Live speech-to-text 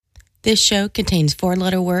This show contains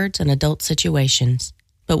 4-letter words and adult situations.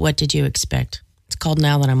 But what did you expect? It's called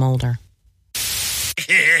Now That I'm Older.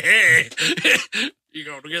 You're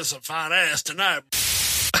going to get some fine ass tonight.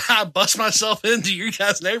 I bust myself into your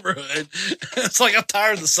guys' neighborhood. It's like I'm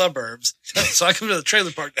tired of the suburbs. So I come to the trailer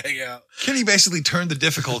park to hang out. Kenny basically turned the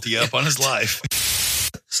difficulty up on his life.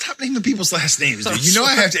 Stop naming people's last names, dude. You know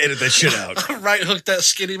I have to edit that shit out. Right hook that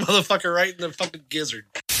skinny motherfucker right in the fucking gizzard.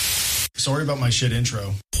 Sorry about my shit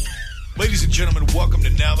intro. Ladies and gentlemen, welcome to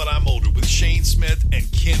Now That I'm Older with Shane Smith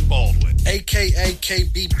and Ken Baldwin. A.K.A.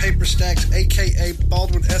 KB Paper Stacks, A.K.A.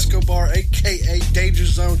 Baldwin Escobar, A.K.A. Danger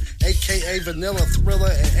Zone, A.K.A. Vanilla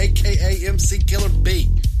Thriller, and A.K.A. MC Killer B.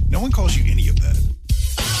 No one calls you any of that.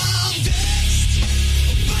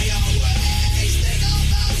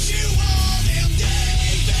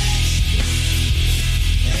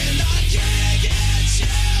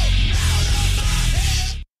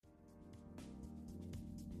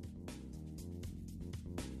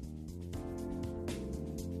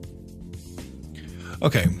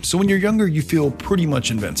 Okay, so when you're younger, you feel pretty much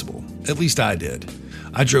invincible. At least I did.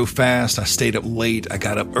 I drove fast, I stayed up late, I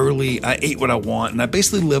got up early, I ate what I want, and I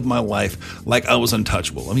basically lived my life like I was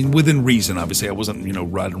untouchable. I mean, within reason, obviously. I wasn't,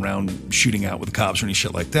 riding around shooting out with the cops or any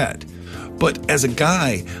shit like that. But as a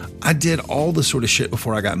guy, I did all this sort of shit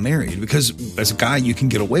before I got married, because as a guy, you can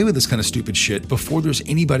get away with this kind of stupid shit before there's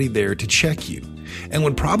anybody there to check you. And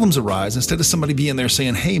when problems arise, instead of somebody being there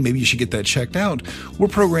saying, hey, maybe you should get that checked out, we're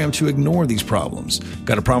programmed to ignore these problems.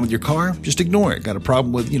 Got a problem with your car? Just ignore it. Got a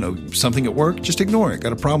problem with, something at work? Just ignore it.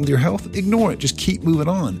 Got a problem with your health? Ignore it. Just keep moving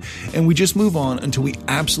on. And we just move on until we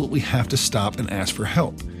absolutely have to stop and ask for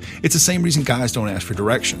help. It's the same reason guys don't ask for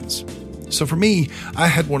directions. So for me, I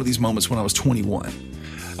had one of these moments when I was 21.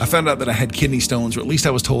 I found out that I had kidney stones, or at least I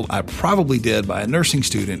was told I probably did by a nursing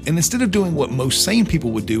student. And instead of doing what most sane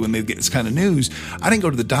people would do when they get this kind of news, I didn't go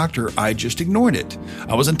to the doctor. I just ignored it.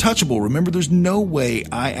 I was untouchable. Remember, there's no way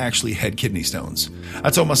I actually had kidney stones. I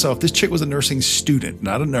told myself this chick was a nursing student,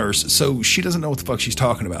 not a nurse, so she doesn't know what the fuck she's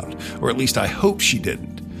talking about. Or at least I hope she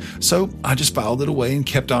didn't. So I just filed it away and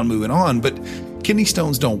kept on moving on. But kidney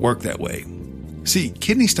stones don't work that way. See,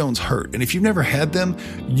 kidney stones hurt, and if you've never had them,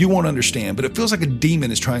 you won't understand, but it feels like a demon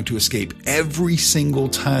is trying to escape every single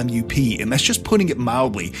time you pee, and that's just putting it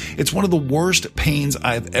mildly. It's one of the worst pains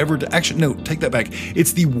I've ever... Actually, no, take that back.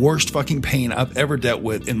 It's the worst fucking pain I've ever dealt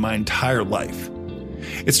with in my entire life.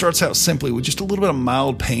 It starts out simply with just a little bit of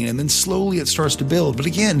mild pain, and then slowly it starts to build. But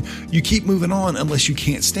again, you keep moving on unless you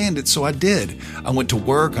can't stand it, so I did. I went to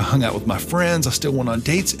work, I hung out with my friends, I still went on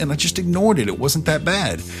dates, and I just ignored it. It wasn't that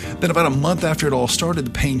bad. Then about a month after it all started,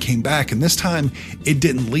 the pain came back, and this time, it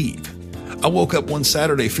didn't leave. I woke up one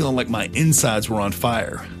Saturday feeling like my insides were on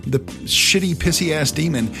fire. The shitty, pissy-ass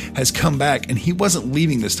demon has come back, and he wasn't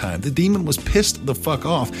leaving this time. The demon was pissed the fuck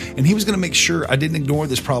off, and he was going to make sure I didn't ignore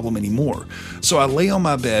this problem anymore. So I lay on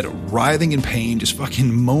my bed, writhing in pain, just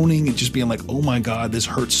fucking moaning and just being like, oh my God, this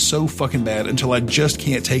hurts so fucking bad, until I just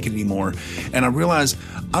can't take it anymore. And I realize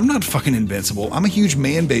I'm not fucking invincible. I'm a huge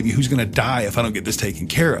man baby who's going to die if I don't get this taken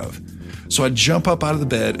care of. So I jump up out of the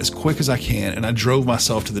bed as quick as I can, and I drove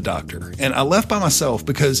myself to the doctor. And I left by myself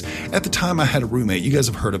because at the time I had a roommate. You guys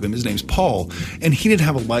have heard of him. His name's Paul, and he didn't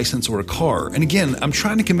have a license or a car. And again, I'm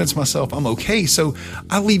trying to convince myself I'm okay, so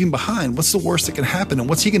I leave him behind. What's the worst that can happen? And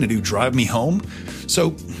what's he going to do, drive me home?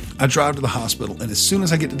 So I drive to the hospital, and as soon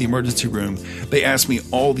as I get to the emergency room, they ask me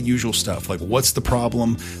all the usual stuff, like what's the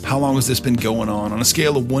problem? How long has this been going on? On a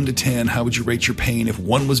scale of 1 to 10, how would you rate your pain if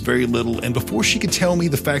 1 was very little? And before she could tell me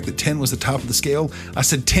the fact that 10 was the top of the scale, I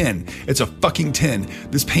said 10. It's a fucking 10.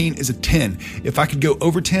 This pain is a 10. If I could go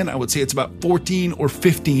over 10, I would say it's about 14 or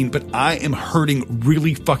 15, but I am hurting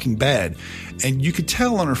really fucking bad. And you could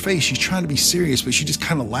tell on her face she's trying to be serious, but she just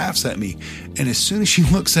kind of laughs at me. And as soon as she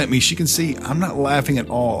looks at me, she can see I'm not laughing at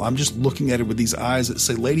all. I'm just looking at her with these eyes that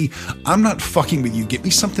say, lady, I'm not fucking with you. Get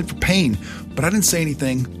me something for pain. But I didn't say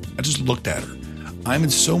anything. I just looked at her. I'm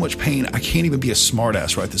in so much pain, I can't even be a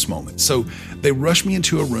smartass right this moment. So they rushed me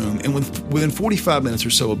into a room, and within 45 minutes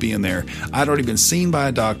or so of being there, I'd already been seen by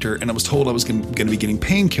a doctor, and I was told I was going to be getting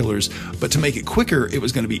painkillers, but to make it quicker, it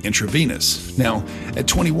was going to be intravenous. Now, at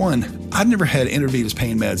 21, I'd never had intravenous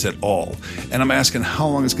pain meds at all, and I'm asking how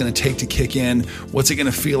long it's going to take to kick in, what's it going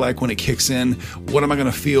to feel like when it kicks in, what am I going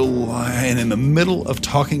to feel, and in the middle of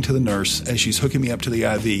talking to the nurse as she's hooking me up to the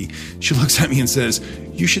IV, she looks at me and says,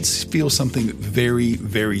 you should feel something very,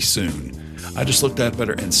 very soon. I just looked up at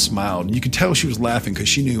her and smiled. You could tell she was laughing because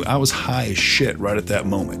she knew I was high as shit right at that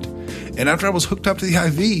moment. And after I was hooked up to the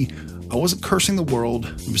IV, I wasn't cursing the world.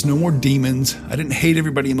 There was no more demons. I didn't hate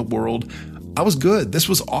everybody in the world. I was good. This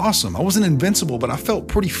was awesome. I wasn't invincible, but I felt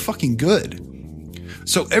pretty fucking good.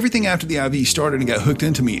 So everything after the IV started and got hooked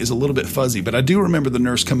into me is a little bit fuzzy, but I do remember the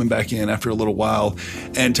nurse coming back in after a little while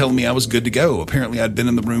and telling me I was good to go. Apparently I'd been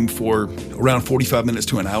in the room for around 45 minutes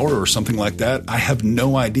to an hour or something like that. I have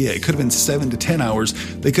no idea. It could have been 7 to 10 hours.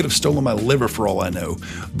 They could have stolen my liver for all I know.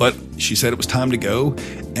 But she said it was time to go,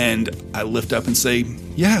 and I lift up and say,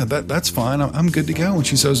 yeah, that's fine. I'm good to go. And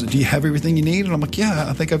she says, do you have everything you need? And I'm like, yeah,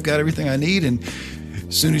 I think I've got everything I need. And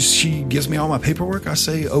as soon as she gives me all my paperwork, I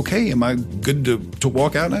say, okay, am I good to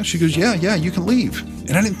walk out now? She goes, yeah, you can leave.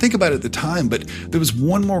 And I didn't think about it at the time, but there was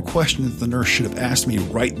one more question that the nurse should have asked me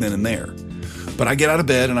right then and there. But I get out of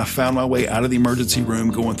bed and I found my way out of the emergency room,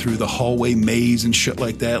 going through the hallway maze and shit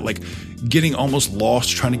like that, like getting almost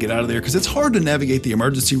lost trying to get out of there, because it's hard to navigate the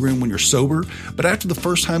emergency room when you're sober. But after the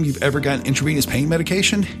first time you've ever gotten intravenous pain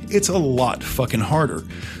medication, it's a lot fucking harder.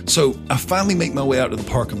 So I finally make my way out to the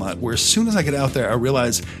parking lot, where as soon as I get out there, I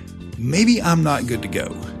realize maybe I'm not good to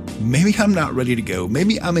go. Maybe I'm not ready to go.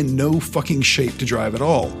 Maybe I'm in no fucking shape to drive at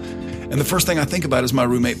all. And the first thing I think about is my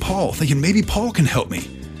roommate Paul, thinking maybe Paul can help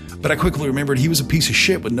me. But I quickly remembered he was a piece of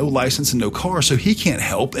shit with no license and no car, so he can't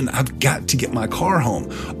help, and I've got to get my car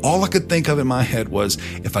home. All I could think of in my head was,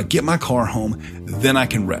 if I get my car home, then I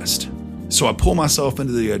can rest. So I pull myself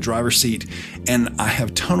into the driver's seat, and I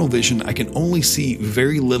have tunnel vision. I can only see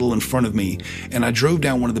very little in front of me, and I drove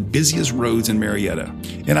down one of the busiest roads in Marietta.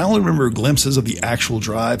 And I only remember glimpses of the actual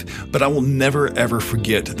drive, but I will never ever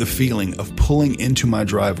forget the feeling of pulling into my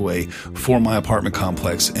driveway for my apartment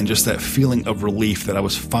complex, and just that feeling of relief that I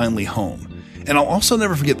was finally home. And I'll also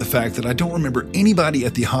never forget the fact that I don't remember anybody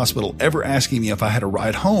at the hospital ever asking me if I had a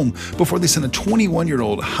ride home before they sent a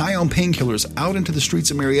 21-year-old high on painkillers out into the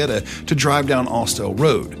streets of Marietta to drive down Austell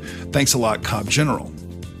Road. Thanks a lot, Cobb General.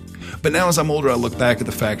 But now as I'm older, I look back at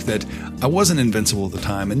the fact that I wasn't invincible at the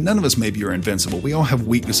time, and none of us maybe are invincible. We all have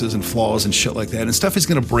weaknesses and flaws and shit like that, and stuff is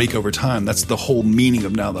going to break over time. That's the whole meaning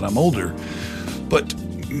of now that I'm older. But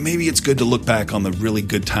maybe it's good to look back on the really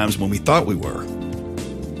good times when we thought we were.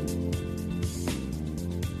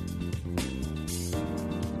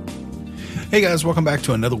 Hey guys, welcome back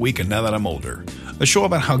to another week of Now That I'm Older, a show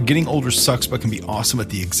about how getting older sucks but can be awesome at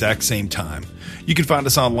the exact same time. You can find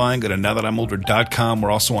us online, go to nowthatimolder.com. We're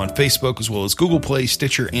also on Facebook as well as Google Play,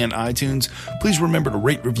 Stitcher, and iTunes. Please remember to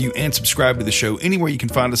rate, review, and subscribe to the show anywhere you can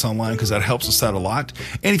find us online, because that helps us out a lot.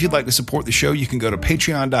 And if you'd like to support the show, you can go to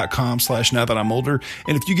patreon.com/nowthatimolder.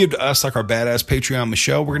 And if you give to us like our badass Patreon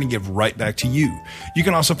Michelle, we're going to give right back to you. You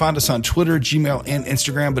can also find us on Twitter, Gmail, and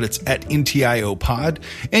Instagram, but it's at NTIOpod.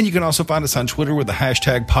 And you can also find us on Twitter with the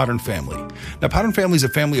hashtag Podern Family. Now, Podern Family is a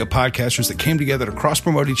family of podcasters that came together to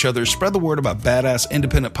cross-promote each other, spread the word about badass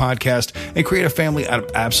independent podcast, and create a family out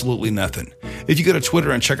of absolutely nothing. If you go to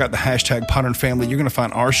Twitter and check out the hashtag Podern Family, you're going to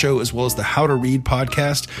find our show as well as the How to Read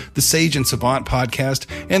podcast, the Sage and Savant podcast,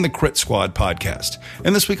 and the Crit Squad podcast.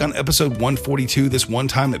 And this week on episode 142, this one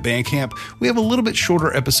time at band camp, we have a little bit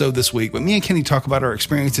shorter episode this week, but me and Kenny talk about our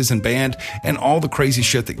experiences in band and all the crazy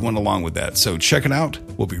shit that went along with that. So check it out.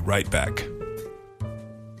 We'll be right back.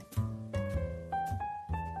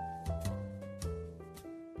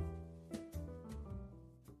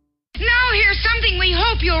 Now here's something we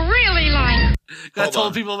hope you'll really like. I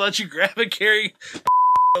told people about you grabbing Carrie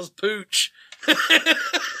pooch.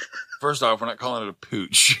 First off, we're not calling it a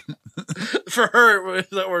pooch. For her,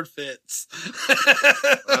 that word fits.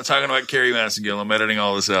 I'm not talking about Carrie Massengill. I'm editing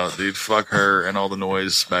all this out, dude. Fuck her and all the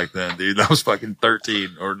noise back then, dude. I was fucking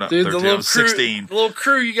 13 or not. Dude, 13, I was 16. The little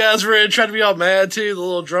crew you guys were in, trying to be all mad too. The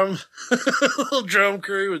little drum, little drum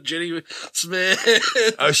crew with Jenny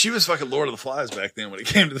Smith. Oh, she was fucking Lord of the Flies back then when it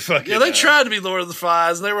came to the fucking. Yeah, they tried to be Lord of the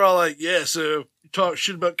Flies, and they were all like, "Yeah, so you talk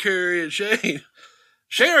shit about Carrie and Shane."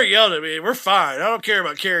 Shane already yelled at me. We're fine. I don't care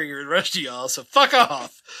about Carrie or the rest of y'all, so fuck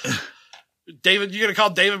off. David, you gonna call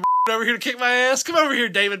David over here to kick my ass? Come over here,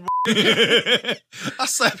 David. I'll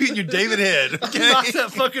slap you in your David head. Okay? Knock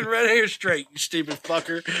that fucking red hair straight, you stupid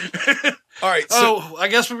fucker. All right. So, I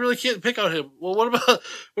guess we really can't pick on him. Well, what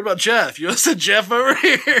about Jeff? You said Jeff over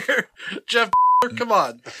here? Jeff, come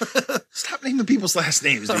on. Stop naming people's last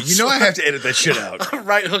names, dude. You know I have to edit that shit out.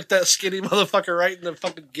 Right hook that skinny motherfucker right in the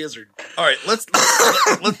fucking gizzard. All right, let's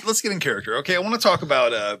get in character. Okay, I want to talk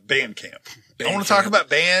about band camp. I want to talk about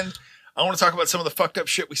band. I want to talk about some of the fucked up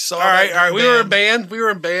shit we saw. All right. We were in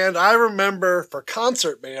band. I remember for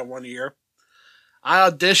concert band one year, I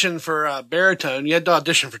auditioned for baritone. You had to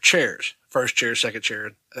audition for chairs. First chair, second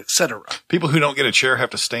chair, etc. People who don't get a chair have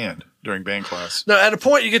to stand during band class. No, at a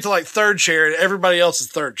point you get to like third chair and everybody else is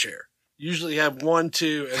third chair. Usually you have 1,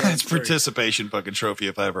 2, and that's participation fucking trophy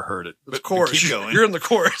if I ever heard it. Of course, keep going. You're in the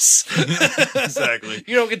chorus. Exactly.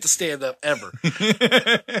 You don't get to stand up ever.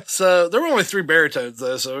 So there were only 3 baritones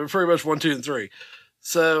though, so we're pretty much 1, 2, and 3.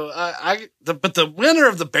 So but the winner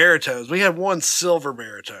of the baritones, we had one silver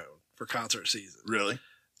baritone for concert season. Really?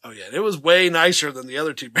 Oh yeah, and it was way nicer than the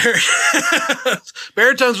other two baritones.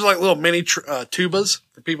 Baritones were like little mini tubas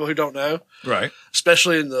for people who don't know. Right.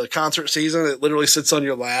 Especially in the concert season, it literally sits on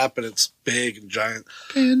your lap and it's big and giant.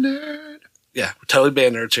 Band nerd. Yeah, we're totally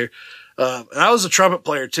band nerds here. And I was a trumpet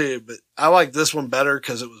player too, but I like this one better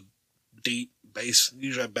because it was deep bass.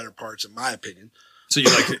 Usually have better parts, in my opinion. So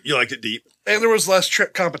you liked it deep, and there was less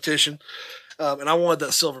competition. And I wanted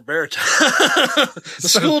that silver baritone. The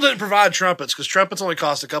school didn't provide trumpets because trumpets only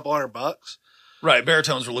cost a couple $100. right?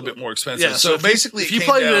 Baritones were a little bit more expensive. Yeah, so basically, if you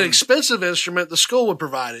played an expensive instrument, the school would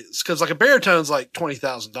provide it because like a baritone's like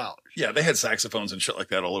 $20,000. Yeah, they had saxophones and shit like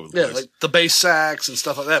that all over the place. Yeah, like the bass sax and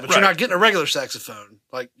stuff like that. But Right. you're not getting a regular saxophone.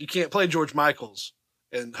 Like you can't play George Michael's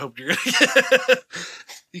and hope you're gonna get.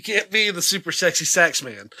 You can't be the super sexy sax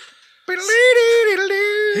man.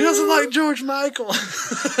 He doesn't like George Michael.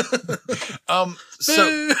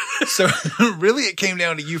 So really, it came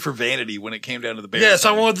down to you for vanity when it came down to the baritone. Yes,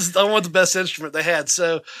 I want the best instrument they had.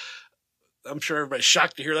 So I'm sure everybody's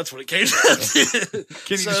shocked to hear that's what it came down to.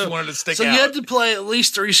 Kenny just wanted to stick so out. you had to play at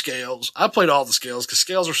least 3 scales. I played all the scales because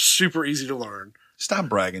scales are super easy to learn. Stop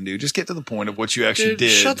bragging, dude. Just get to the point of what you actually Dude,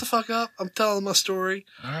 did. shut the fuck up. I'm telling my story.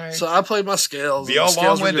 All right. So I played my scales. Be and all the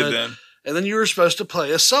scales were long-winded good. then. And then you were supposed to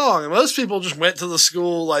play a song. And most people just went to the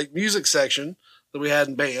school like music section that we had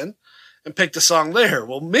in band and picked a song there.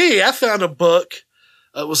 Well, me, I found a book.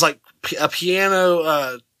 It was like a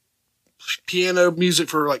piano music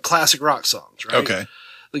for like classic rock songs, right? Okay.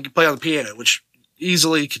 That you play on the piano, which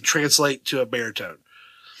easily can translate to a baritone.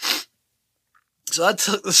 So I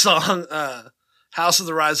took the song, House of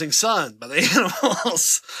the Rising Sun by the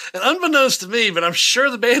Animals. And unbeknownst to me, but I'm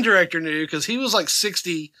sure the band director knew because he was like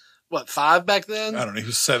 5 back then? I don't know. He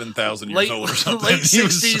was 7,000 years old or something. Late He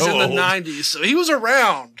was 60s so and the old. 90s. So he was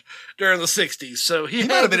around during the 60s. So he He had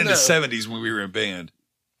might have to been in know. his 70s when we were in band.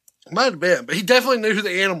 Might have been, but he definitely knew who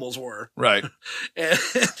the Animals were. Right. And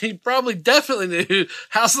he definitely knew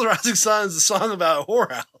House of the Rising Sun is a song about a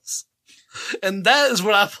whorehouse. And that is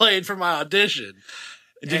what I played for my audition.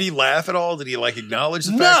 Did he laugh at all? Did he like acknowledge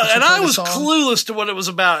the fact No, that you and played I the was song? clueless to what it was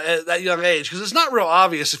about at that young age because it's not real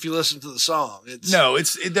obvious if you listen to the song. No, it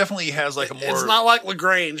definitely has like a more. It's not like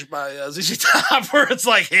LaGrange by ZZ Top where it's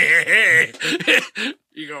like, hey,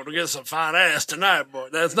 you're going to get some fine ass tonight, boy.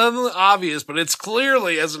 That's nothing obvious, but it's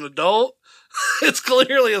clearly, as an adult, it's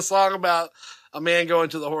clearly a song about a man going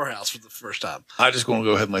to the whorehouse for the first time. I just want to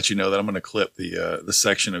go ahead and let you know that I'm going to clip the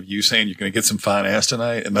section of you saying you're going to get some fine ass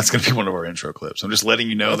tonight, and that's going to be one of our intro clips. I'm just letting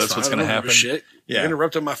you know that's what's going to happen. Shit. Yeah. You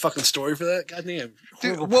interrupted my fucking story for that? Goddamn.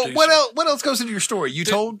 Dude, Horrible well, producer. what else goes into your story?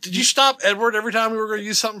 Did you stop Edward every time we were going to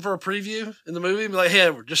use something for a preview in the movie? Be like, hey,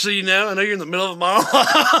 Edward, just so you know, I know you're in the middle of a monologue.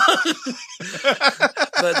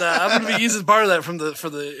 But I'm going to be using part of that for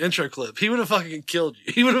the intro clip. He would have fucking killed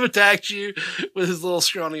you. He would have attacked you with his little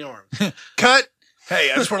scrawny arms. Cut.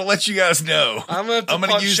 Hey, I just want to let you guys know. I'm going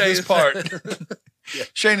to use this part. Yeah.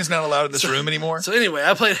 Shane is not allowed in this room anymore. So anyway,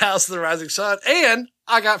 I played House of the Rising Sun, and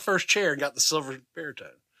I got first chair and got the silver baritone.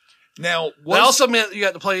 Now, That also meant you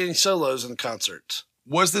got to play any solos in the concerts.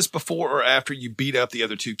 was this before or after you beat up the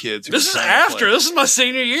other two kids? This is after. This is my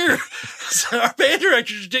senior year. So our band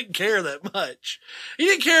director just didn't care that much. He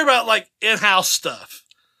didn't care about like in-house stuff.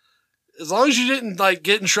 As long as you didn't like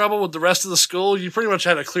get in trouble with the rest of the school, you pretty much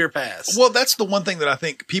had a clear pass. Well, that's the one thing that I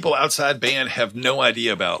think people outside band have no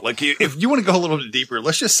idea about. Like, if you want to go a little bit deeper,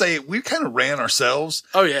 let's just say we kind of ran ourselves.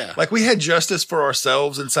 Oh yeah. Like we had justice for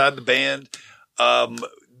ourselves inside the band.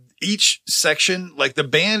 Each section, like the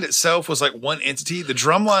band itself was like one entity. The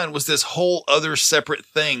drum line was this whole other separate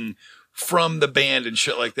thing from the band and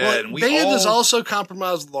shit like that. Well, And we band all, is also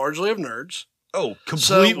comprised largely of nerds. oh,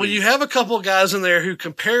 completely. So when you have a couple of guys in there who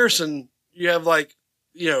comparison, you have like,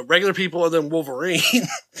 regular people and then Wolverine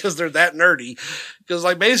because they're that nerdy. Because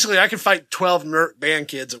like basically I could fight 12 band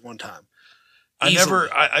kids at one time. Easily.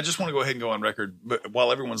 I just want to go ahead and go on record, but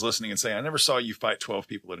while everyone's listening and say, I never saw you fight 12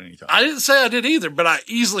 people at any time. I didn't say I did either, but I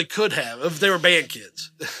easily could have if they were band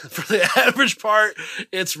kids. For the average part,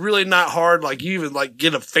 it's really not hard. Like you even like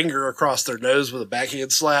get a finger across their nose with a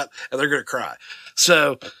backhand slap and they're going to cry.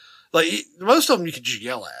 So like most of them you could just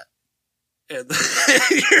yell at and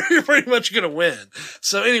you're pretty much going to win.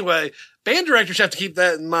 So anyway, band directors have to keep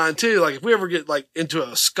that in mind too. Like if we ever get like into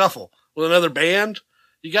a scuffle with another band,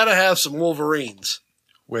 you got to have some Wolverines.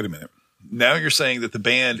 Wait a minute. Now you're saying that the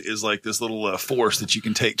band is like this little force that you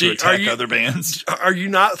can take to attack other bands. Are you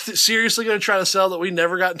not seriously going to try to sell that we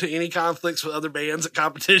never got into any conflicts with other bands at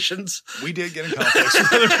competitions? We did get in conflicts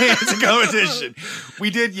with other bands in competition.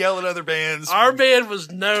 We did yell at other bands. Our band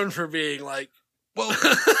was known for being like Well,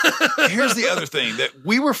 here's the other thing, that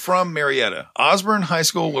we were from Marietta. Osborne High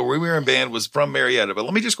School, where we were in band, was from Marietta. But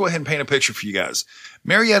let me just go ahead and paint a picture for you guys.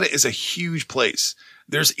 Marietta is a huge place.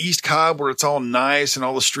 There's East Cobb, where it's all nice and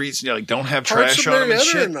all the streets, like don't have trash on them and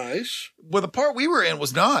shit. Are nice. Well, the part we were in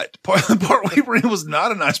was not. The part we were in was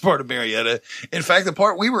not a nice part of Marietta. In fact, the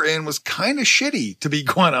part we were in was kind of shitty, to be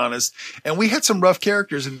quite honest. And we had some rough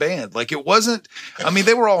characters in band. Like it wasn't,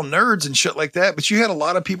 they were all nerds and shit like that, but you had a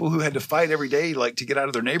lot of people who had to fight every day, like to get out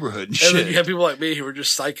of their neighborhood and shit. And then you had people like me who were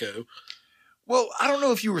just psycho. Well, I don't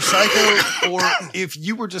know if you were psycho or if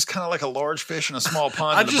you were just kind of like a large fish in a small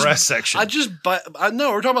pond in the breast section. I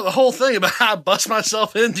know we're talking about the whole thing about how I bust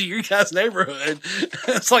myself into your guys' neighborhood.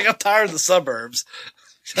 It's like I'm tired of the suburbs.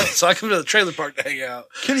 So I come to the trailer park to hang out.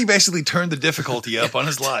 Kenny basically turned the difficulty up on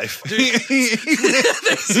his life. Dude, any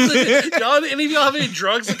of y'all have any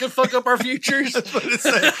drugs that could fuck up our futures? That's what it's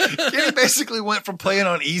like. Kenny basically went from playing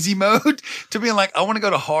on easy mode to being like, I want to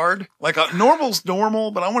go to hard. Like normal's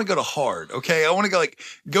normal, but I want to go to hard. Okay, I want to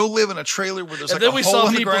go live in a trailer where there's and like then a hole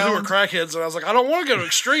in the people ground. who were crackheads, and I was like, I don't want to go to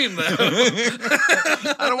extreme though.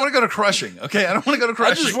 I don't want to go to crushing. Okay, I don't want to go to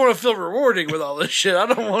crushing. I just want to feel rewarding with all this shit. I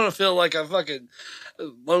don't want to feel like a fucking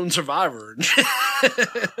lone survivor.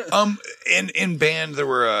 In band there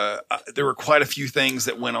were quite a few things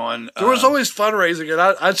that went on. There was always fundraising, and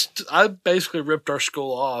I basically ripped our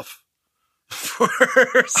school off for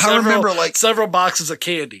several boxes of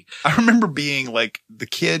candy. I remember being like the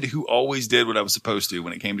kid who always did what I was supposed to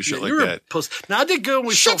when it came to shit like that. Now I did good when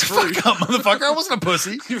we shut the fruit. Fuck up, motherfucker! I wasn't a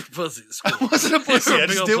pussy. You were a pussy. At school. I wasn't a pussy. I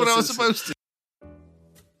just did what I was supposed to.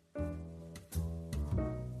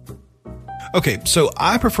 Okay, so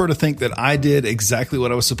I prefer to think that I did exactly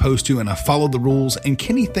what I was supposed to and I followed the rules, and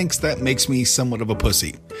Kenny thinks that makes me somewhat of a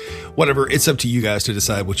pussy. Whatever, it's up to you guys to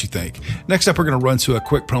decide what you think. Next up, we're going to run to a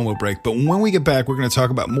quick promo break, but when we get back, we're going to talk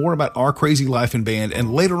about more about our crazy life in band,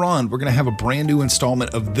 and later on, we're going to have a brand new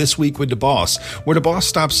installment of This Week with DeBoss, where DeBoss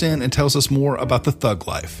stops in and tells us more about the thug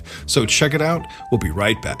life. So check it out. We'll be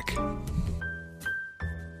right back.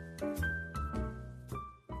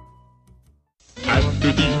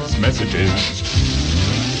 After these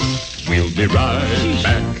messages, we'll be right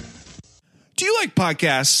back. Do you like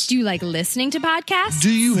podcasts? Do you like listening to podcasts?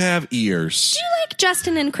 Do you have ears? Do you like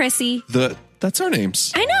Justin and Chrissy? That's our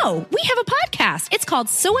names. I know. We have a podcast. It's called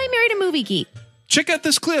So I Married a Movie Geek. Check out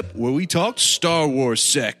this clip where we talk Star Wars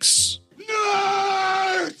sex.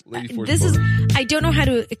 I don't know how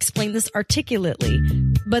to explain this articulately,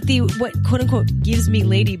 but what quote unquote gives me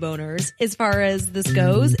lady boners as far as this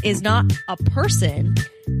goes is not a person,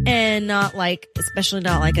 and not like, especially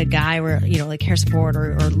not like a guy where, like Harrison Ford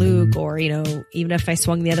or Luke, or, even if I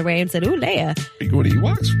swung the other way and said, ooh, Leia. Big what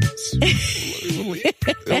Ewoks?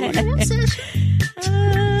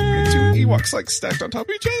 Two Ewoks like stacked on top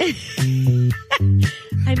of each other?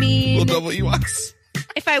 I mean, little double Ewoks.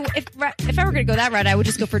 If I were going to go that route, I would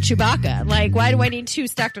just go for Chewbacca. Like, why do I need two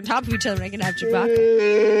stacked on top of each other when I can have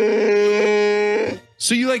Chewbacca?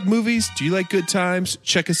 So you like movies? Do you like good times?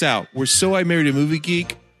 Check us out. We're So I Married a Movie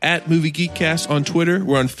Geek at Movie Geekcast on Twitter.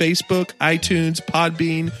 We're on Facebook, iTunes,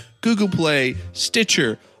 Podbean, Google Play,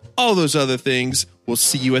 Stitcher, all those other things. We'll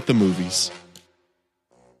see you at the movies.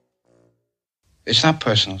 It's not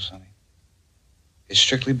personal, Sonny. It's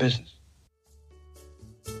strictly business.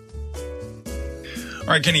 All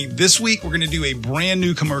right, Kenny, this week we're going to do a brand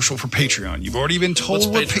new commercial for Patreon. You've already been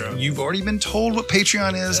told what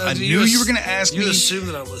Patreon is. I knew you were going to ask me. You assume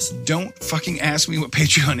that I listen. Don't fucking ask me what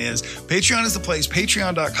Patreon is. Patreon is the place,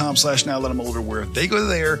 patreon.com/nowthatimolder, where if they go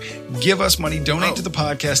there, give us money, donate to the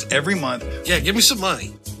podcast every month. Yeah, give me some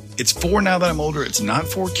money. It's for Now That I'm Older. It's not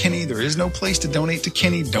for Kenny. There is no place to donate to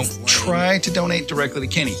Kenny. Don't try to donate directly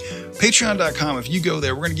to Kenny. Patreon.com. If you go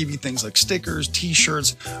there, we're going to give you things like stickers,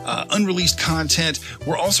 t-shirts, unreleased content.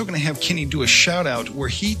 We're also going to have Kenny do a shout out where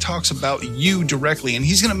he talks about you directly, and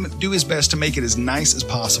he's going to do his best to make it as nice as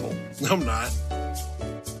possible. No, I'm not.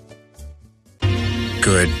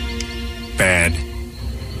 Good. Bad.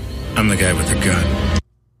 I'm the guy with the gun.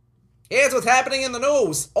 Here's what's happening in the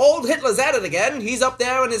news. Old Hitler's at it again. He's up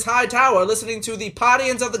there in his high tower listening to the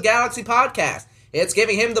Partyans of the Galaxy podcast. It's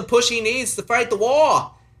giving him the push he needs to fight the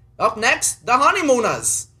war. Up next, the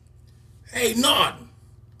Honeymooners. Hey, Norton.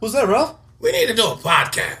 What's that, Ralph? We need to do a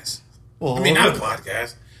podcast. Well, not a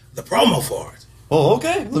podcast. The promo for it. Oh,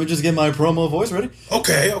 okay. Let me just get my promo voice ready.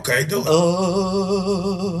 Okay, do it.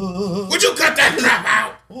 Would you cut that crap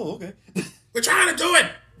out? Oh, okay. We're trying to do it.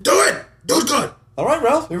 Do it. Do it good. All right,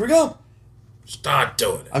 Ralph. Here we go. Start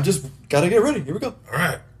doing it. I'm just gotta get ready. Here we go. All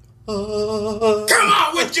right. Come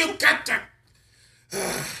on, would you cut the...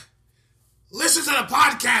 Listen to the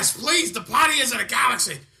podcast, please. The Partyans of the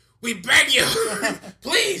Galaxy. We beg you.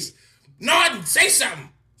 Please. Norton, say something.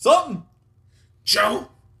 Something. Joe,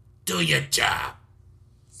 do your job.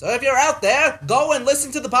 So if you're out there, go and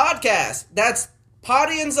listen to the podcast. That's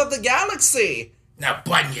Partyins of the Galaxy. Now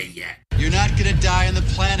button you yet. You're not gonna die on the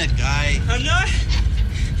planet, guy. I'm not?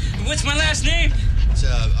 What's my last name? It's,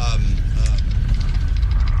 I don't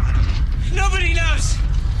know. Nobody knows.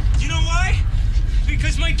 You know why?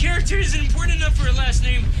 Because my character isn't important enough for a last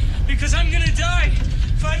name. Because I'm gonna die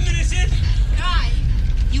 5 minutes in. Guy,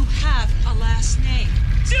 you have a last name.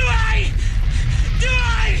 Do I? Do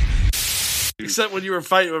I? Except when you were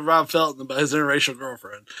fighting with Rob Felton about his interracial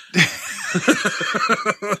girlfriend.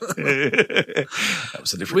 That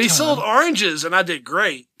was a different We time. sold oranges, and I did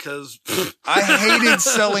great because I hated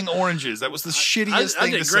selling oranges. That was the shittiest I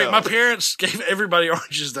thing did to great. sell. My parents gave everybody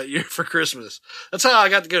oranges that year for Christmas. That's how I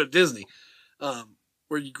got to go to Disney,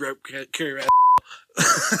 where you grew up carrying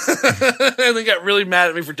and they got really mad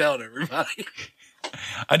at me for telling everybody.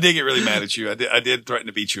 I did get really mad at you. I did threaten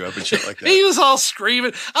to beat you up and shit like that. He was all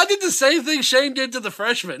screaming. I did the same thing Shane did to the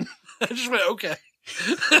freshmen. I just went, okay.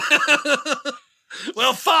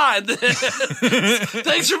 Well, fine.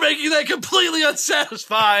 Thanks for making that completely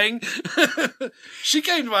unsatisfying. She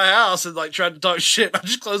came to my house and like tried to talk shit. I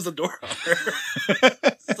just closed the door on her.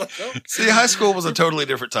 Like, oh. See, high school was a totally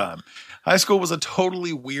different time. High school was a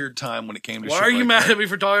totally weird time when it came to Why shit are you like mad that. at me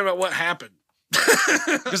for talking about what happened?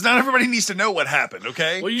 Because not everybody needs to know what happened,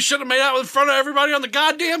 okay? Well, you should have made out in front of everybody on the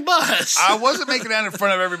goddamn bus. I wasn't making out in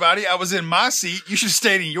front of everybody. I was in my seat. You should have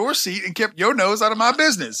stayed in your seat and kept your nose out of my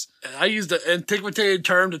business. I used an antiquated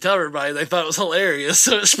term to tell everybody. They thought it was hilarious,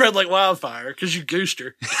 so it spread like wildfire because you goosed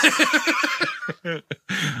her.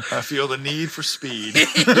 I feel the need for speed.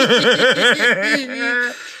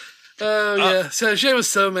 Oh, yeah. So Shane was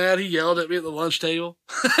so mad, he yelled at me at the lunch table.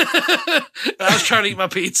 I was trying to eat my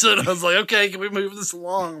pizza, and I was like, okay, can we move this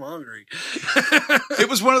along? I'm hungry. It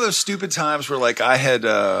was one of those stupid times where, like, I had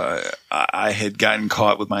gotten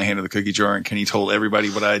caught with my hand in the cookie jar, and Kenny told everybody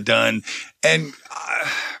what I had done, and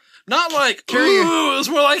not like, ooh, it was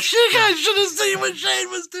more like, you guys should have seen what Shane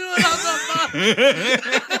was doing on the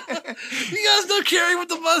bus. You guys know Carrie with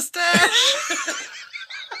the mustache?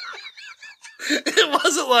 It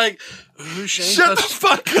wasn't like, ooh, Shane Shut touched the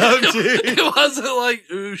fuck up, dude. It wasn't like,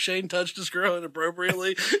 ooh, Shane touched this girl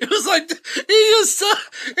inappropriately. It was like, he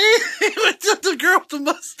went to the girl with the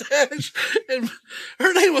mustache, and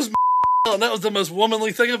her name was and that was the most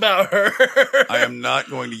womanly thing about her. I am not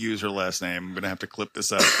going to use her last name. I'm going to have to clip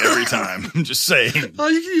this out every time. I'm just saying. Oh,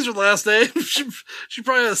 you can use her last name. She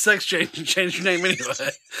probably had a sex change and changed her name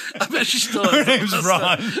anyway. I bet she still has Her name's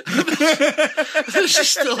Ron. I bet she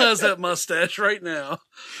still has that mustache right now.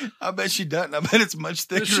 I bet she doesn't. I bet it's much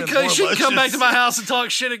thicker She and more can come back luscious. to my house and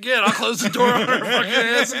talk shit again. I'll close the door on her fucking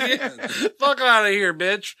ass again. Fuck out of here,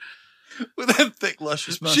 bitch. With that thick,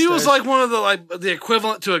 luscious mustache. She was like one of the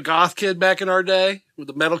equivalent to a goth kid back in our day with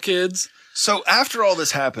the metal kids. So after all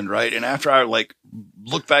this happened, right, and after I like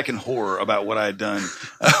looked back in horror about what I had done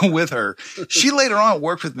with her, she later on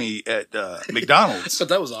worked with me at McDonald's. But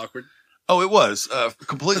that was awkward. Oh, it was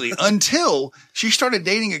completely until she started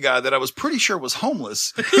dating a guy that I was pretty sure was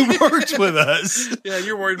homeless who worked with us. Yeah,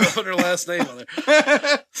 you're worried about putting her last name on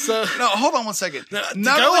there. So no, hold on one second. Now, to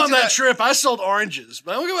Not go only on did that I- trip, I sold oranges,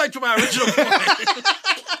 but I'll go back to my original point.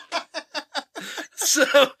 So,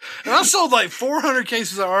 and I sold like 400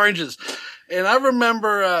 cases of oranges, and I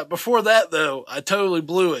remember before that though, I totally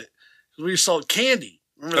blew it. We sold candy.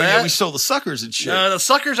 Remember Oh, that? yeah, we sold the suckers and shit. No, the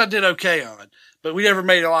suckers I did okay on, but we never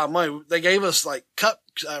made a lot of money. They gave us like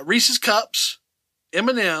Reese's cups,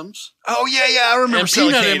 M&Ms. Oh yeah, I remember and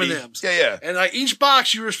selling peanut candy. M&Ms. Yeah. And like each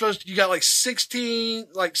box, you got like 60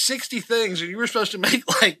 things, and you were supposed to make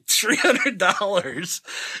like $300.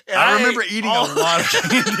 And I remember ate eating all- a lot of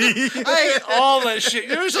candy. I ate all that shit.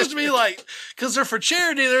 They were supposed to be like, because they're for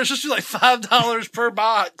charity, they were supposed to be like $5 per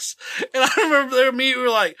box. And I remember we were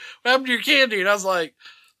like, what happened to your candy? And I was like,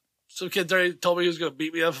 some kid already told me he was going to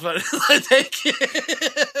beat me up if I didn't take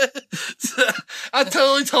it. So I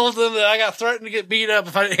totally told them that I got threatened to get beat up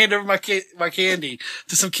if I didn't hand over my candy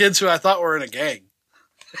to some kids who I thought were in a gang.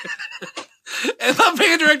 And my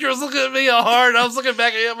band director was looking at me all hard. I was looking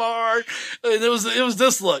back at him all hard. And it was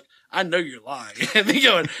this look. I know you're lying. And me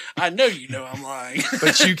going, I know you know I'm lying.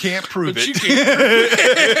 But you can't prove But it. you can't prove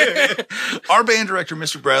it. Our band director,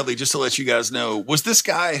 Mr. Bradley, just to let you guys know, was this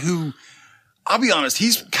guy who, I'll be honest,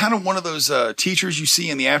 he's kind of one of those teachers you see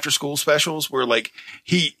in the after school specials where like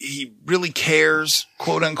he really cares,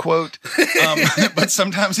 quote unquote. But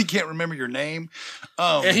sometimes he can't remember your name.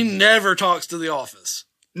 And he never talks to the office.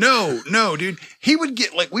 No, dude. He would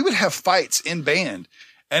get like, we would have fights in band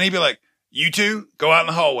and he'd be like, You two go out in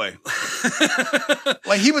the hallway.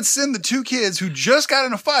 Like he would send the two kids who just got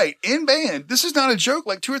in a fight in band. This is not a joke.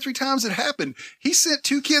 Like 2 or 3 times it happened. He sent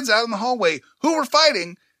 2 kids out in the hallway who were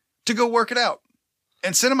fighting to go work it out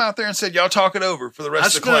and sent them out there and said, y'all talk it over for the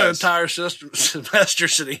rest of the class. I spent an entire semester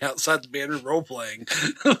sitting outside the band room role playing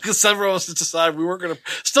because several of us decided we weren't going to,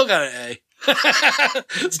 still got an A.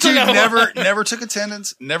 Dude, never took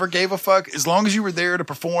attendance, never gave a fuck. As long as you were there to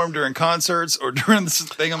perform during concerts or during the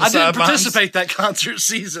thing on the sidelines. I didn't participate that concert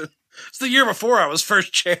season. It's the year before I was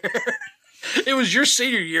first chair. It was your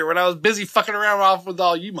senior year when I was busy fucking around off with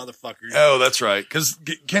all you motherfuckers. Oh, that's right. Because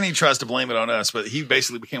Kenny tries to blame it on us, but he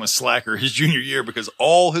basically became a slacker his junior year because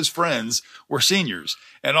all his friends were seniors.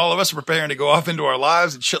 And all of us were preparing to go off into our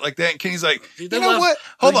lives and shit like that. And Kenny's like, you know what?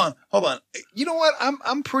 Hold on. You know what?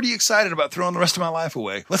 I'm pretty excited about throwing the rest of my life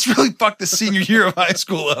away. Let's really fuck this senior year of high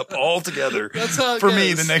school up altogether for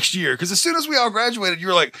me the next year. Because as soon as we all graduated, you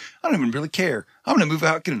were like, I don't even really care. I'm going to move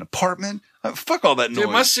out, get an apartment. Fuck all that noise.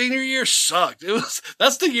 Dude, my senior year sucked.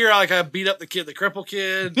 That's the year like I beat up the cripple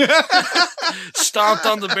kid, stomped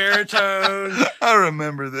on the baritone. I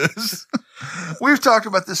remember this. We've talked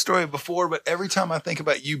about this story before, but every time I think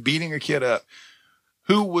about you beating a kid up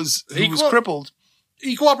who was crippled,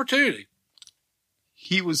 equal opportunity.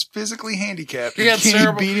 He was physically handicapped. He had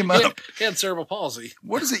beat him up. He had cerebral palsy.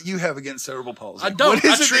 What is it you have against cerebral palsy? I don't. What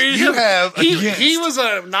is it that you have against? He was an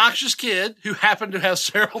obnoxious kid who happened to have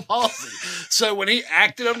cerebral palsy. So when he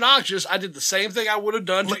acted obnoxious, I did the same thing I would have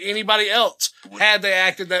done to anybody else had they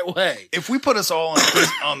acted that way. If we put us all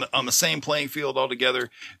on the same playing field altogether,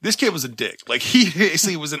 this kid was a dick. Like he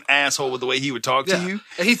basically was an asshole with the way he would talk to you.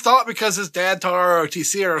 And he thought because his dad taught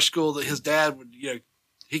ROTC at our school that his dad would,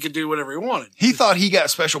 he could do whatever he wanted. He thought he got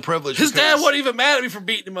special privilege. His dad wasn't even mad at me for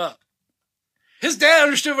beating him up. His dad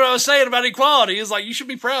understood what I was saying about equality. He was like, you should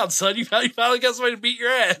be proud, son. You finally got somebody to beat your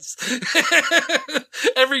ass.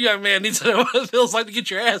 Every young man needs to know what it feels like to get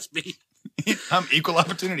your ass beat. I'm equal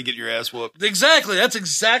opportunity to get your ass whooped. Exactly. That's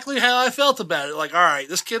exactly how I felt about it. Like, all right,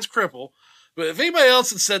 this kid's crippled. But if anybody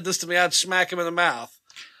else had said this to me, I'd smack him in the mouth.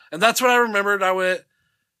 And that's what I remembered. I went,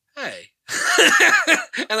 hey.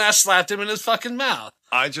 And I slapped him in his fucking mouth.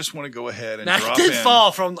 I just want to go ahead and now, drop he did in.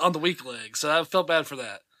 fall on the weak leg, so I felt bad for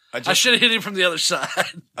that. I should have hit him from the other side.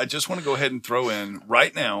 I just want to go ahead and throw in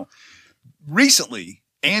right now, recently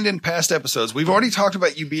and in past episodes, we've already talked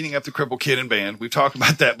about you beating up the crippled kid in band. We've talked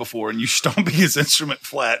about that before, and you stomping his instrument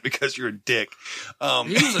flat because you're a dick.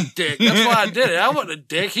 He was a dick. That's why I did it. I wasn't a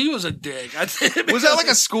dick. He was a dick. I did it. Was that like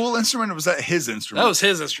a school instrument, or was that his instrument? That was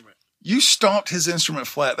his instrument. You stomped his instrument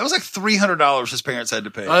flat. That was like $300 his parents had to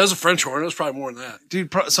pay. Oh, it was a French horn. It was probably more than that.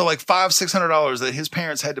 Dude, so like $500-$600 that his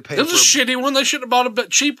parents had to pay. It was a shitty one. They should have bought a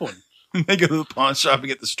cheap one. They go to the pawn shop and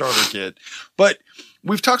get the starter kit. But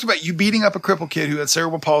we've talked about you beating up a crippled kid who had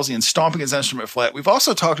cerebral palsy and stomping his instrument flat. We've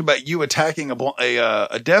also talked about you attacking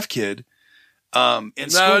a deaf kid in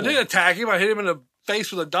school. No, I didn't attack him. I hit him in the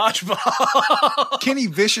face with a dodgeball. Kenny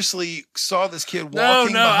viciously saw this kid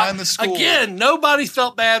walking behind the school. Again, nobody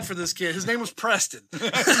felt bad for this kid. His name was Preston.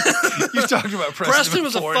 You've talked about Preston. Preston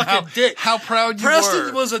was a fucking dick. How proud you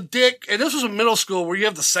Preston was a dick, and this was a middle school where you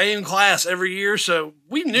have the same class every year, so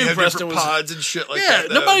we knew Preston was pods and shit like that.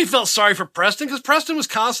 Yeah, nobody felt sorry for Preston because Preston was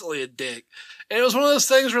constantly a dick. And it was one of those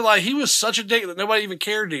things where, like, he was such a dick that nobody even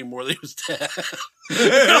cared anymore that he was deaf.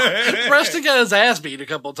 Preston got his ass beat a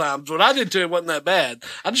couple of times. What I did to him wasn't that bad.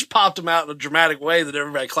 I just popped him out in a dramatic way that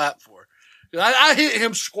everybody clapped for. I hit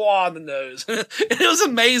him squaw in the nose. It was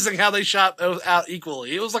amazing how they shot those out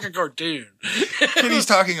equally. It was like a cartoon. Kenny's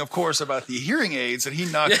talking, of course, about the hearing aids that he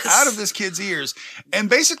knocked out of this kid's ears. And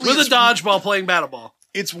basically, with a dodgeball playing battle ball.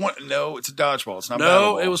 It's a dodgeball. It's not no, battle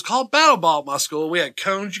ball. It was called battle ball at my school. We had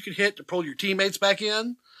cones you could hit to pull your teammates back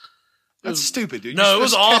in. That's stupid, dude. No, it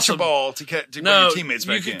was awesome. Catch a ball to bring your teammates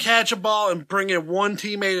back in. You could catch a ball and bring in one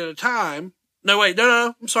teammate at a time. No, wait,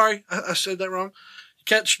 no. I'm sorry. I said that wrong. You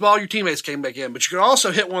catch the ball, your teammates came back in. But you could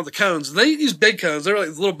also hit one of the cones. They use big cones. They're like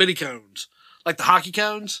little bitty cones. Like the hockey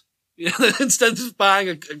cones. Instead of just buying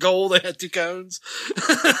a goal, they had 2 cones.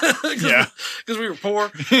 Yeah. Because we were poor.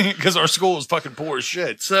 Because our school was fucking poor as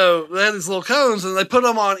shit. So they had these little cones, and they put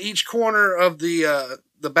them on each corner of the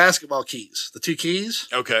basketball keys, the 2 keys.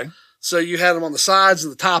 Okay. So you had them on the sides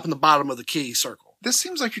and the top and the bottom of the key circle. This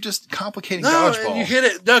seems like you're just complicating No, dodgeball. you hit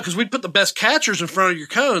it. No, because we'd put the best catchers in front of your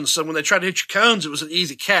cones. So when they tried to hit your cones, it was an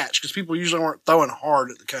easy catch because people usually weren't throwing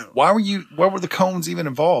hard at the cone. Why were the cones even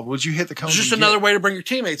involved? Would you hit the cones? It's just another way to bring your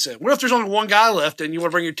teammates in. What if there's only one guy left and you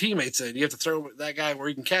want to bring your teammates in? You have to throw that guy where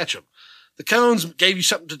you can catch him. The cones gave you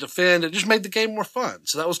something to defend. It just made the game more fun.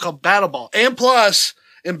 So that was called battle ball. And plus,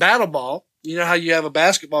 in battle ball, You know how you have a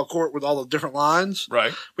basketball court with all the different lines?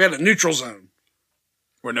 Right. We had a neutral zone.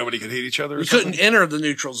 Where nobody could hit each other? You couldn't enter the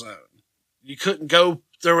neutral zone. You couldn't go.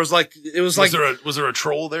 There was like, it was like. Was there a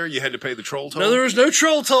troll there? You had to pay the troll toll? No, there was no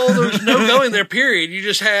troll toll. There was no going there, period. You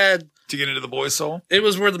just had. To get into the boys' soul? It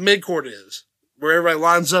was where the midcourt is, where everybody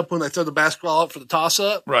lines up when they throw the basketball up for the toss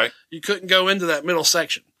up. Right. You couldn't go into that middle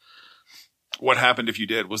section. What happened if you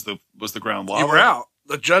did? Was the ground lava? You were out.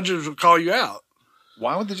 The judges would call you out.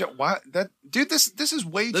 Why would dude, this is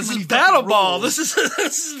way too many. This is battle ball. This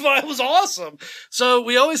is why it was awesome. So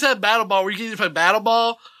we always had battle ball where you could either play battle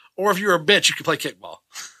ball or if you were a bitch, you could play kickball.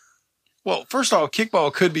 Well, first off,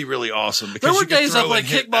 kickball could be really awesome because there were you could days I throw played and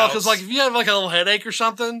hit kickball because outs. like if you had like a little headache or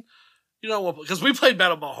something, you know, because we played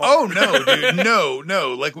battle ball hard. Oh no, dude,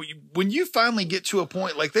 no! Like when you finally get to a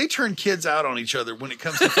point, like they turn kids out on each other when it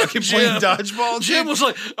comes to fucking playing dodgeball. Jim was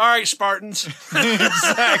like, "All right, Spartans."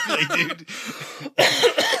 Exactly, dude.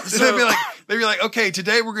 So they'd be like, "Okay,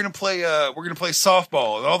 today we're gonna play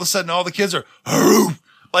softball," and all of a sudden, all the kids are. Huroo!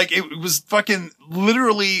 Like it was fucking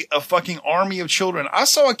literally a fucking army of children. I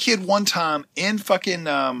saw a kid one time in fucking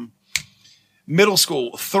middle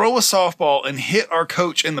school throw a softball and hit our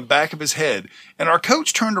coach in the back of his head. And our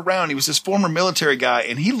coach turned around. He was this former military guy,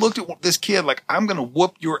 and he looked at this kid like, "I'm gonna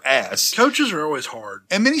whoop your ass." Coaches are always hard.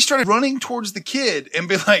 And then he started running towards the kid and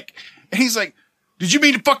be like, and he's like, "Did you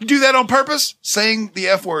mean to fucking do that on purpose?" Saying the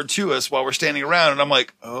F word to us while we're standing around. And I'm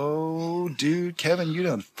like, "Oh, dude, Kevin, you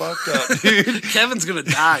done fucked up, dude." Kevin's going to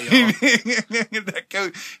die, y'all. That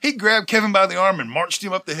coach, he grabbed Kevin by the arm and marched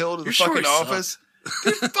him up the hill to the fucking office.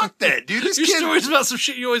 Dude, fuck that, dude. This your kid. story's about some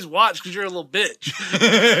shit you always watch because you're a little bitch.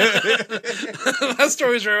 My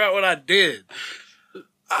stories are about what I did.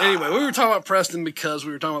 Anyway, we were talking about Preston because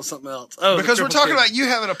we were talking about something else. Oh, because we're talking about you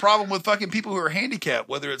having a problem with fucking people who are handicapped,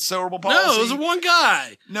 whether it's cerebral palsy. No, it was one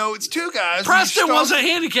guy. No, it's two guys. Preston wasn't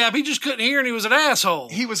handicapped. He just couldn't hear and he was an asshole.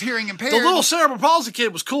 He was hearing impaired. The little cerebral palsy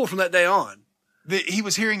kid was cool from that day on. He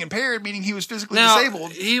was hearing impaired, meaning he was physically now,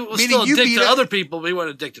 disabled. He was still a dick to other people, but he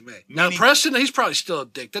wasn't a dick to me. Now, Preston, he's probably still a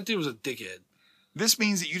dick. That dude was a dickhead. This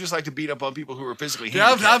means that you just like to beat up on people who are physically Dude,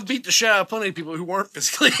 handicapped. I've beat the shit out of plenty of people who weren't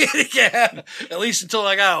physically handicapped, at least until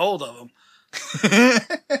I got a hold of them.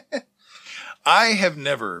 I have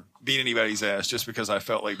never beat anybody's ass just because I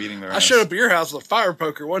felt like beating their ass. I showed up at your house with a fire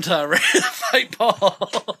poker one time, ready to fight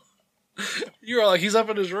Paul. You were like, he's up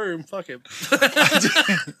in his room. Fuck him.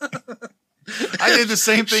 I did the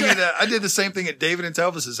same thing. I did the same thing at David and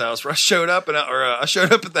Telvis's house, where I showed up I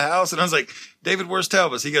showed up at the house, and I was like, "David, where's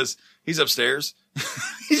Telvis?" He goes, "He's upstairs."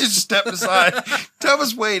 He just stepped aside.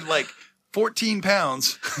 Telvis weighed like 14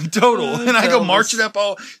 pounds total, and I go marching up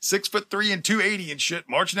all 6'3" and 280 and shit,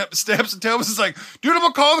 marching up the steps, and Telvis is like, "Dude, I'm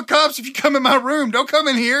gonna call the cops if you come in my room. Don't come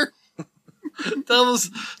in here."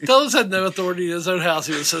 Telvis had no authority in his own house.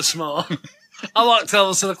 He was so small. I locked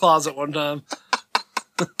Telvis in a closet one time.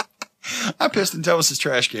 I pissed in Telvis's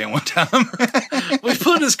trash can one time. We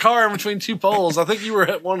put his car in between two poles. I think you were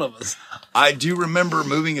at one of us. I do remember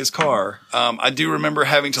moving his car. I do remember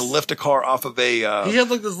having to lift a car off of a... he had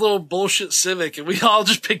like this little bullshit Civic, and we all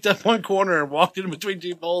just picked up one corner and walked in between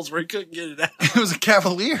two poles where he couldn't get it out. It was a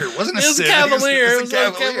Cavalier. It wasn't a Civic. It was a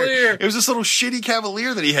Cavalier. It was this little shitty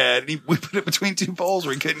Cavalier that he had, and we put it between two poles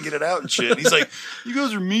where he couldn't get it out and shit. And he's like, "You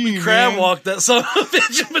guys are mean, crab man." walked that son of a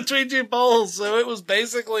bitch in between two poles, so it was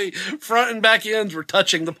basically front and back ends were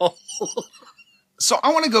touching the pole. So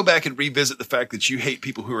I want to go back and revisit the fact that you hate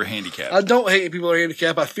people who are handicapped. I don't hate people who are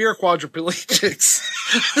handicapped. I fear quadriplegics.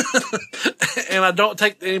 And I don't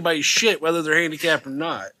take anybody's shit, whether they're handicapped or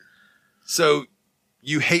not. So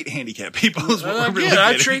you hate handicapped people is what we're really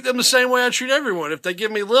I getting. treat them the same way I treat everyone. If they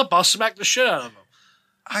give me lip, I'll smack the shit out of them.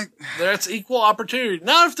 That's equal opportunity.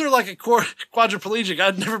 Not if they're like a quadriplegic.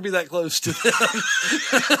 I'd never be that close to them.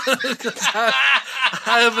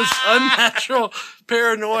 I have this unnatural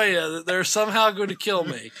paranoia that they're somehow going to kill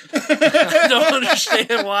me. I don't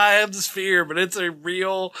understand why I have this fear, but it's a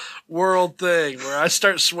real world thing where I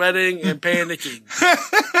start sweating and panicking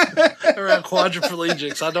around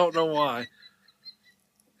quadriplegics. I don't know why.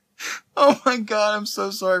 Oh my God, I'm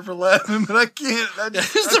so sorry for laughing, but I can't.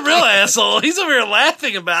 He's the real asshole. He's over here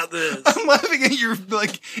laughing about this. I'm laughing at your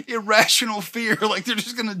like irrational fear, like they're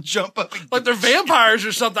just gonna jump up and like they're vampires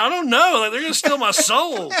or something. I don't know. Like they're gonna steal my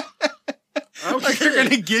soul. Like they're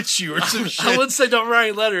gonna get you or some shit. I would say don't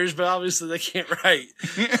write letters, but obviously they can't write.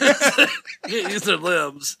 Can't use their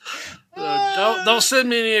limbs. So don't send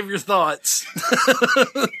me any of your thoughts.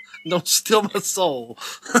 Don't steal my soul.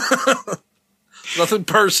 Nothing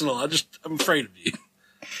personal. I'm afraid of you.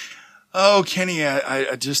 Oh, Kenny,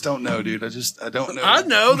 I just don't know, dude. I don't know. I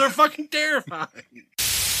know. They're fucking terrifying.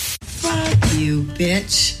 Fuck you,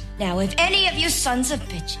 bitch. Now, if any of you sons of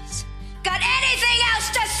bitches got anything else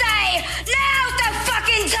to say, now's the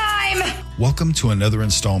fucking time! Welcome to another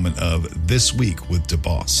installment of This Week with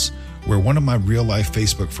DeBoss, where one of my real-life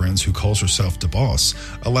Facebook friends who calls herself DeBoss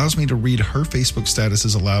allows me to read her Facebook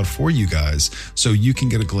statuses aloud for you guys so you can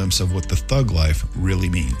get a glimpse of what the thug life really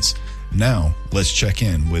means. Now, let's check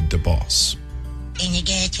in with DeBoss. In the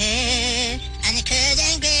ghetto, on the cold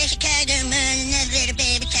and gray Chicago moon, another little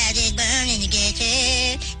baby child is born in the ghetto,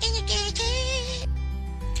 in the ghetto.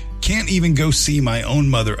 Can't even go see my own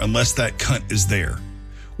mother unless that cunt is there.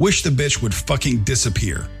 Wish the bitch would fucking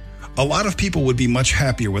disappear. A lot of people would be much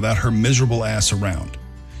happier without her miserable ass around.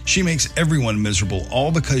 She makes everyone miserable,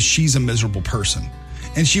 all because she's a miserable person.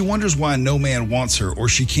 And she wonders why no man wants her or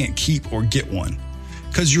she can't keep or get one.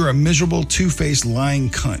 'Cause you're a miserable, two-faced, lying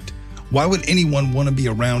cunt. Why would anyone want to be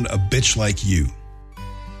around a bitch like you?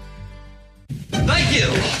 Thank you.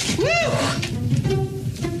 Woo!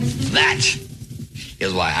 That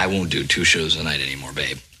is why I won't do 2 shows a night anymore,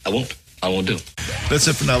 babe. I won't do. That's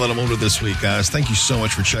it for Now That I'm Older this week, guys. Thank you so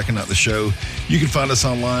much for checking out the show. You can find us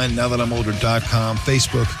online, nowthatimolder.com,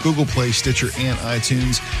 Facebook, Google Play, Stitcher, and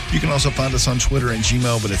iTunes. You can also find us on Twitter and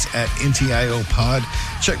Gmail, but it's at NTIOPod.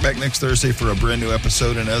 Check back next Thursday for a brand new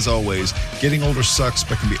episode. And as always, getting older sucks,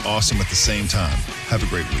 but can be awesome at the same time. Have a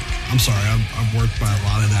great week. I'm sorry, I've worked by a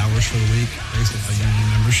lot of hours for the week. Basically, my union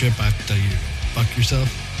membership, I have to tell you, fuck yourself.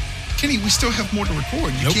 Kenny, we still have more to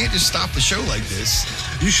record. You can't just stop the show like this.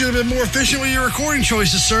 You should have been more efficient with your recording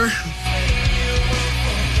choices, sir.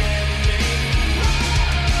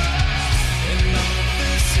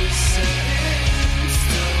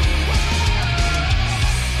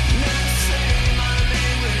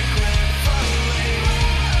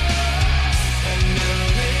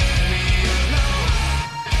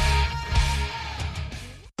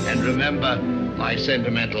 And remember, my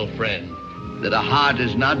sentimental friend, that a heart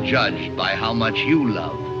is not judged by how much you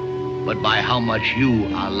love, but by how much you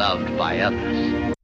are loved by others.